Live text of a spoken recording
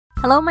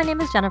Hello, my name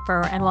is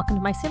Jennifer and welcome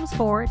to my Sims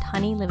 4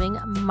 Tiny Living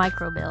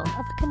micro build of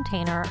a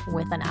container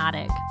with an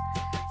attic.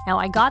 Now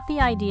I got the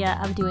idea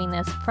of doing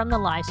this from the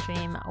live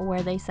stream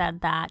where they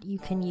said that you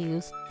can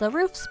use the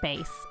roof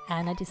space,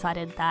 and I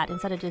decided that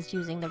instead of just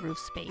using the roof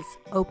space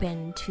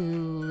open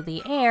to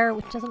the air,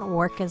 which doesn't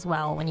work as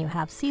well when you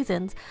have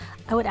seasons,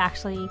 I would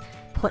actually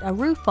put a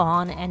roof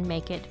on and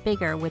make it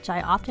bigger, which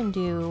I often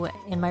do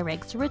in my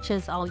Rags to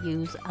Riches. I'll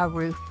use a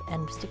roof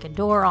and stick a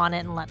door on it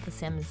and let the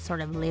Sims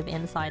sort of live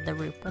inside the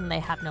roof when they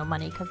have no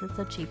money, because it's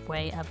a cheap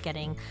way of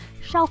getting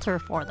shelter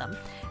for them.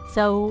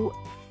 So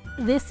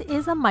this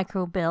is a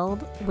micro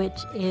build, which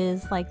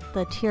is like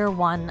the tier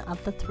 1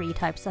 of the 3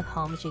 types of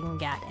homes you can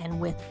get.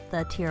 And with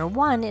the tier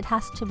 1, it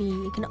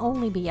can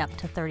only be up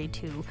to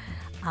 32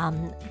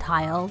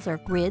 tiles or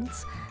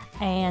grids.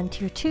 And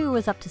tier 2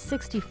 is up to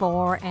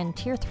 64, and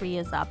tier 3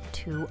 is up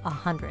to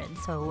 100.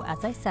 So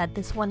as I said,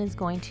 this one is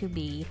going to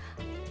be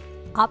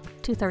up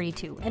to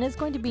 32, and it's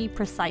going to be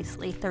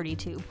precisely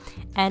 32.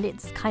 And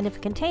it's kind of a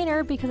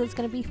container because it's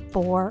going to be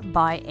 4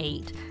 by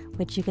 8,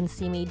 which you can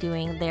see me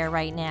doing there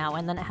right now.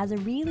 And then it has a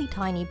really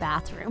tiny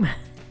bathroom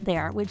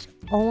there, which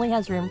only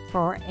has room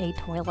for a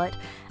toilet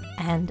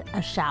and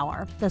a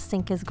shower. The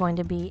sink is going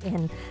to be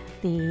in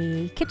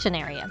the kitchen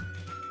area.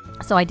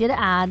 So I did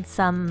add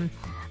some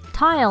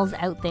tiles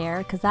out there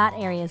because that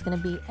area is going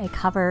to be a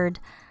covered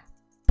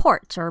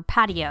porch or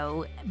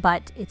patio,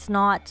 but it's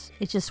not,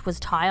 it just was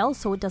tiles,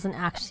 so it doesn't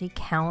actually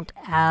count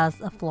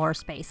as a floor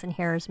space. And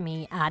here's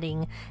me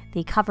adding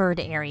the covered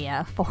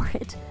area for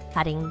it,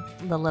 adding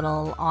the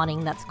little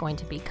awning that's going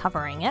to be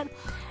covering it.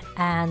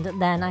 And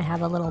then I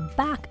have a little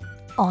back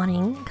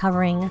awning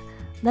covering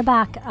the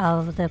back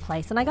of the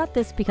place. And I got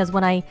this because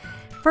when I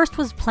first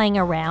was playing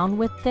around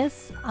with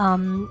this,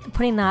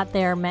 putting that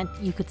there meant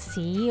you could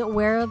see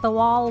where the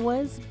wall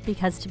was,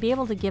 because to be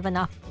able to give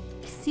enough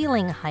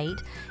ceiling height,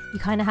 you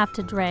kind of have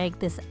to drag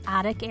this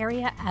attic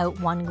area out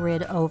 1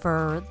 grid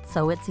over,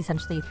 so it's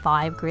essentially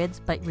 5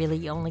 grids, but really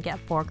you only get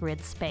 4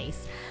 grid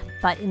space.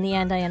 But in the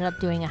end I ended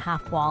up doing a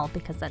half wall,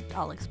 because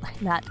I'll explain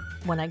that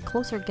when I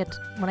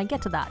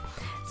get to that.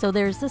 So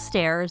there's the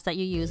stairs that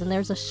you use, and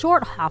there's a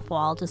short half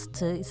wall just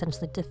to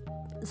essentially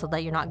so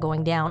that you're not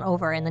going down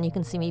over, and then you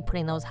can see me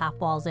putting those half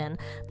walls in.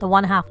 The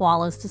one half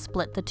wall is to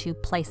split the 2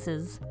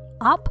 places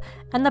up,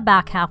 and the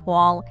back half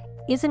wall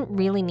isn't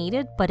really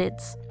needed, but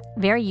it's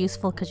very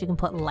useful because you can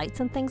put lights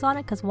and things on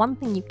it, because one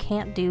thing you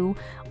can't do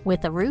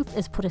with a roof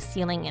is put a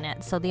ceiling in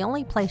it. So the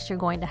only place you're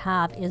going to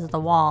have is the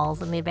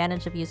walls, and the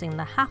advantage of using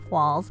the half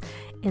walls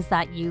is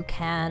that you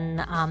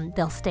can,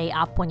 they'll stay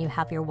up when you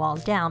have your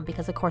walls down,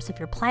 because of course if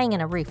you're playing in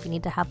a roof, you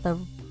need to have the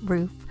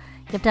roof,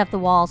 you have to have the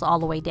walls all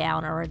the way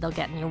down or they'll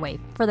get in your way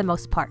for the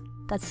most part.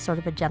 That's sort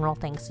of a general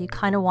thing. So you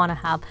kind of want to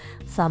have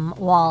some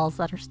walls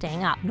that are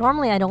staying up.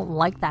 Normally I don't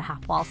like that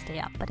half wall stay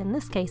up, but in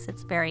this case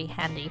it's very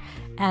handy.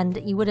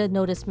 And you would have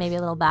noticed maybe a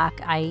little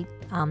back, I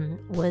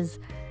was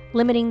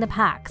limiting the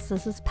packs.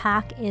 This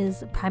pack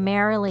is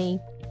primarily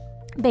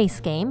base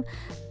game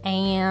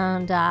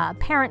and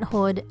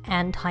Parenthood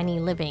and Tiny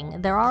Living.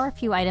 There are a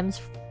few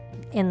items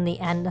in the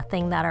end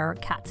thing that are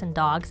cats and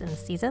dogs and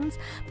seasons,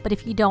 but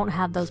if you don't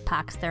have those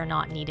packs, they're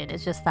not needed.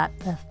 It's just that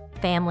the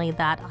family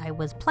that I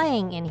was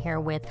playing in here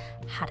with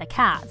had a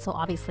cat, so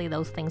obviously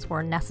those things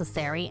were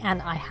necessary,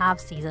 and I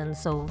have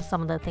seasons, so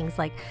some of the things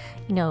like,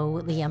 you know,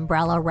 the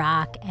umbrella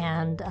rack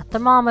and a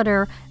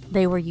thermometer,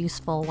 they were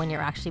useful when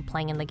you're actually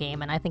playing in the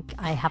game. And I think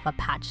I have a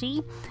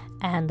patchy,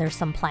 and there's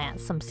some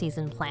plants, some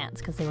season plants,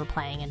 because they were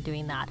playing and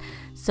doing that.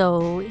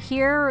 So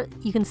here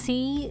you can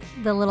see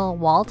the little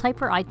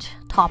wallpaper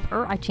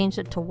topper. I changed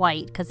it to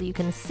white because you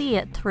can see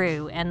it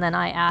through, and then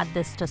I add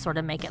this to sort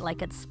of make it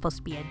like it's supposed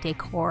to be a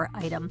decor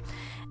item.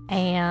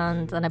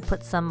 And then I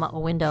put some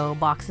window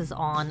boxes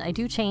on. I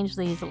do change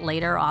these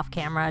later off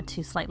camera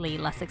to slightly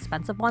less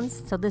expensive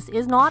ones. So this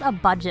is not a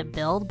budget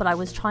build, but I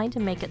was trying to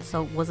make it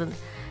so it wasn't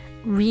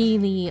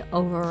really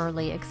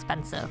overly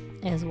expensive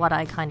is what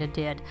I kind of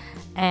did.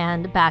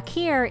 And back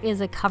here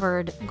is a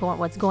covered,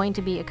 what's going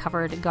to be a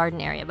covered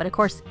garden area. But of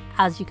course,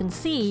 as you can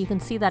see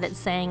that it's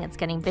saying it's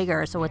getting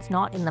bigger, so it's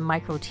not in the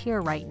micro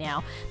tier right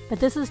now. But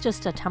this is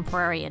just a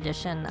temporary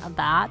addition of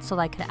that, so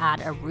that I could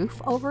add a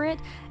roof over it.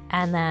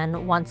 And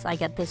then once I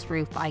get this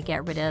roof, I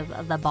get rid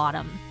of the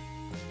bottom.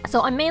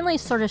 So I'm mainly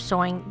sort of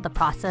showing the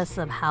process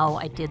of how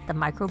I did the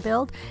micro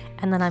build,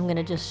 and then I'm going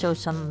to just show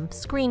some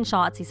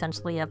screenshots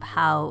essentially of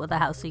how the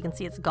house, so you can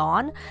see it's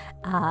gone,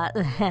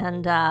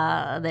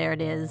 there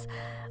it is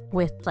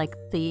with like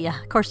the,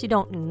 of course you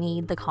don't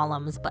need the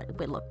columns, but it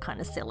would look kind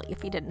of silly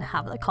if you didn't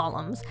have the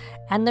columns.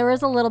 And there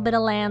is a little bit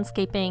of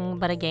landscaping,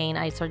 but again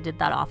I sort of did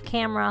that off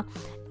camera.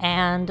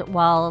 And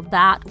while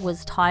that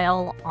was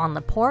tile on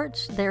the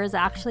porch, there is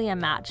actually a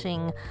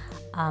matching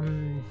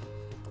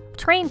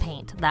terrain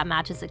paint that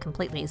matches it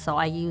completely. So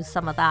I use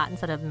some of that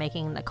instead of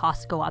making the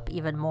cost go up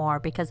even more,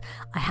 because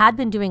I had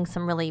been doing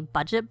some really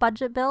budget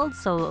builds,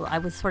 so I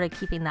was sort of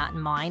keeping that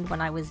in mind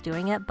when I was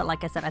doing it. But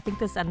like I said, I think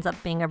this ends up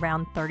being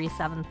around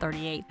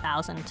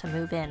 $38,000 to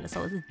move in,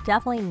 so it's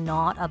definitely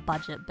not a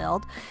budget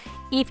build.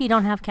 If you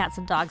don't have cats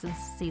and dogs in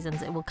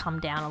seasons, it will come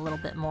down a little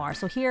bit more.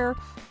 So here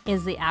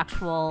is the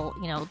actual,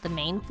 the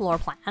main floor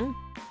plan.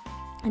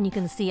 And you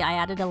can see I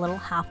added a little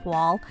half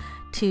wall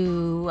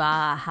to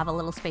have a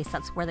little space.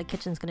 That's where the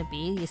kitchen's going to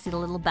be. You see the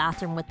little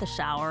bathroom with the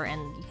shower, and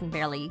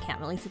you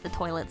can't really see the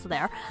toilets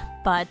there.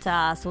 But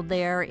so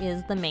there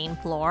is the main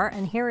floor,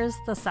 and here is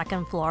the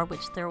second floor,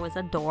 which there was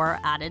a door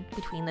added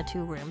between the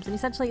two rooms. And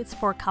essentially it's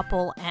for a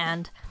couple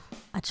and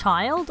a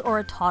child or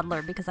a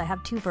toddler, because I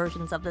have two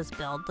versions of this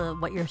build.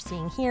 What you're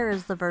seeing here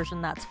is the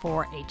version that's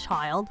for a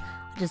child.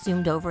 I just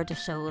zoomed over to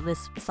show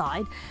this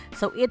side.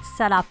 So it's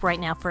set up right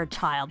now for a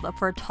child, but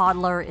for a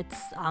toddler, it's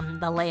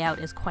the layout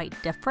is quite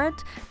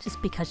different,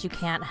 just because you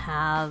can't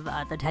have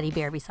the teddy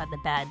bear beside the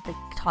bed. The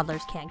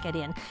toddlers can't get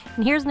in.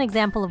 And here's an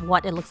example of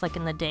what it looks like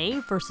in the day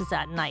versus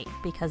at night,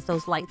 because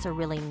those lights are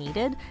really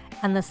needed.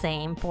 And the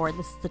same for,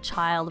 this is the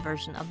child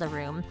version of the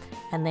room,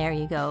 and there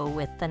you go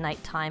with the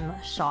nighttime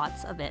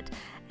shots of it.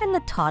 And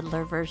the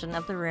toddler version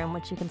of the room,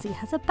 which you can see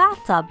has a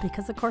bathtub,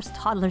 because of course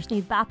toddlers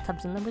need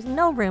bathtubs, and there was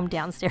no room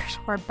downstairs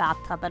for a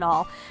bathtub at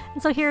all.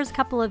 And so here's a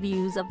couple of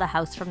views of the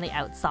house from the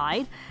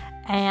outside.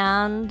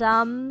 And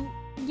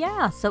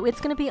yeah, so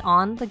it's going to be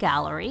on the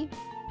gallery.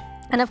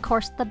 And of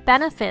course, the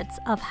benefits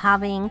of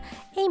having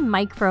a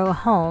micro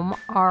home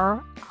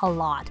are a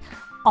lot.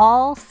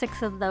 All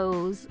 6 of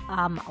those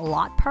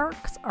lot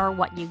perks are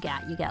what you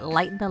get. You get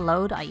lighten the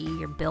load, i.e.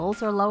 your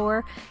bills are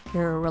lower,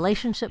 your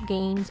relationship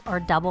gains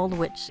are doubled,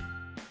 which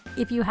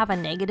if you have a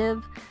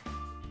negative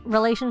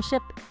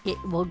relationship,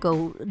 it will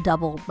go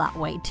double that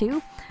way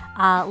too.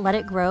 Let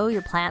it grow,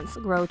 your plants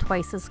grow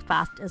twice as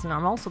fast as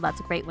normal, so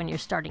that's great when you're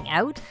starting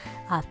out.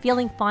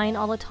 Feeling fine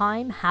all the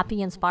time,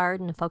 happy,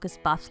 inspired, and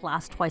focused buffs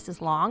last twice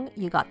as long.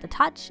 You got the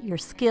touch, your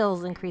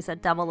skills increase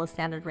at double the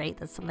standard rate.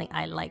 That's something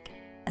I like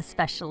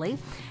especially.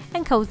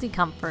 And cozy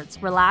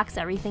comforts, relax,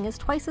 everything is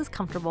twice as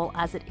comfortable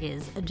as it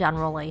is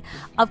generally.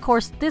 Of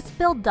course, this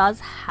build does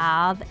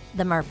have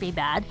the Murphy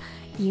bed.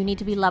 You need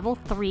to be level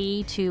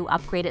 3 to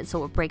upgrade it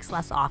so it breaks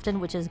less often,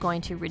 which is going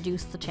to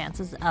reduce the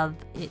chances of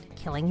it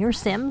killing your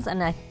Sims.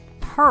 And I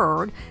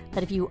heard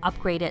that if you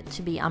upgrade it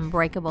to be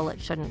unbreakable, it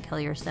shouldn't kill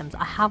your Sims.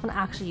 I haven't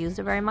actually used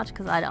it very much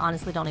because I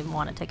honestly don't even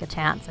want to take a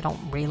chance. I don't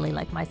really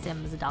like my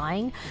Sims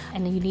dying,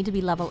 and you need to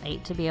be level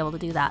 8 to be able to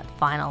do that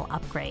final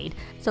upgrade.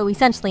 So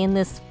essentially in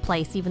this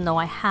place, even though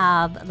I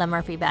have the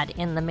Murphy bed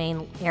in the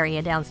main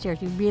area downstairs,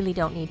 you really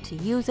don't need to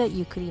use it.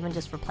 You could even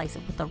just replace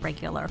it with a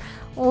regular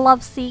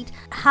love seat.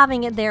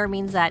 Having it there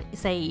means that,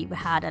 say you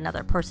had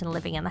another person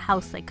living in the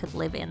house, they could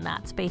live in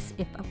that space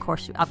if of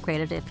course you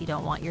upgraded it, if you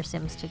don't want your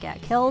Sims to get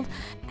killed.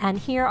 And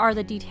here are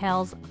the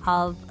details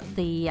of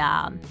the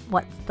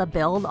what's the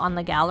build on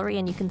the gallery,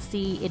 and you can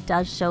see it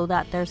does show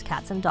that there's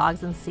cats and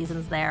dogs and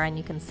seasons there, and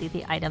you can see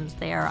the items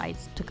there. I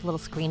took little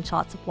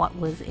screenshots of what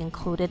was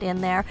included in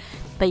there,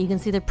 but you can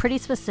see they're pretty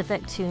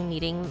specific to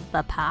needing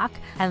the pack.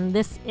 And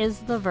this is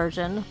the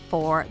version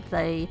for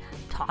the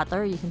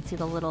toddler. You can see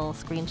the little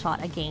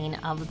screenshot again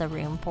of the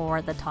room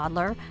for the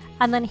toddler,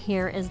 and then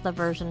here is the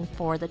version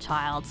for the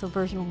child. So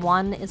version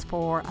 1 is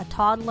for a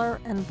toddler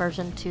and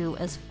version 2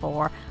 is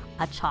for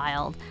a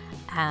child,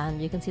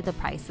 and you can see the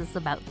price is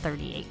about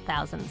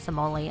 38,000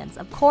 simoleons.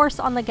 Of course,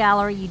 on the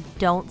gallery you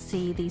don't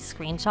see these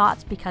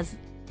screenshots because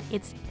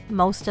it's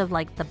most of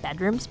like the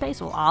bedroom space.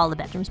 Well, all the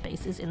bedroom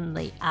space is in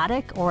the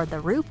attic or the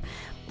roof,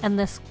 and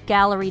this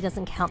gallery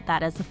doesn't count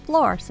that as a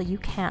floor, so you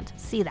can't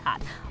see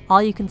that.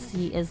 All you can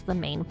see is the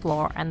main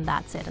floor, and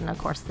that's it, and of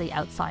course the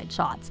outside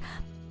shots.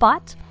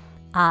 But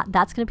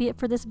that's going to be it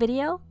for this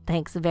video.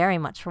 Thanks very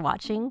much for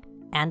watching,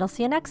 and I'll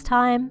see you next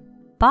time.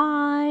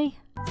 Bye!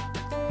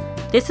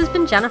 This has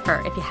been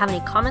Jennifer. If you have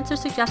any comments or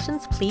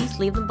suggestions, please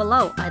leave them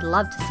below. I'd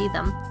love to see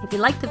them. If you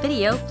liked the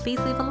video, please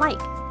leave a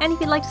like. And if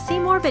you'd like to see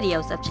more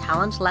videos of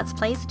challenge, let's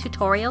plays,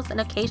 tutorials,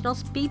 and occasional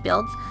speed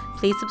builds,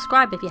 please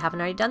subscribe if you haven't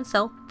already done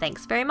so.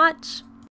 Thanks very much!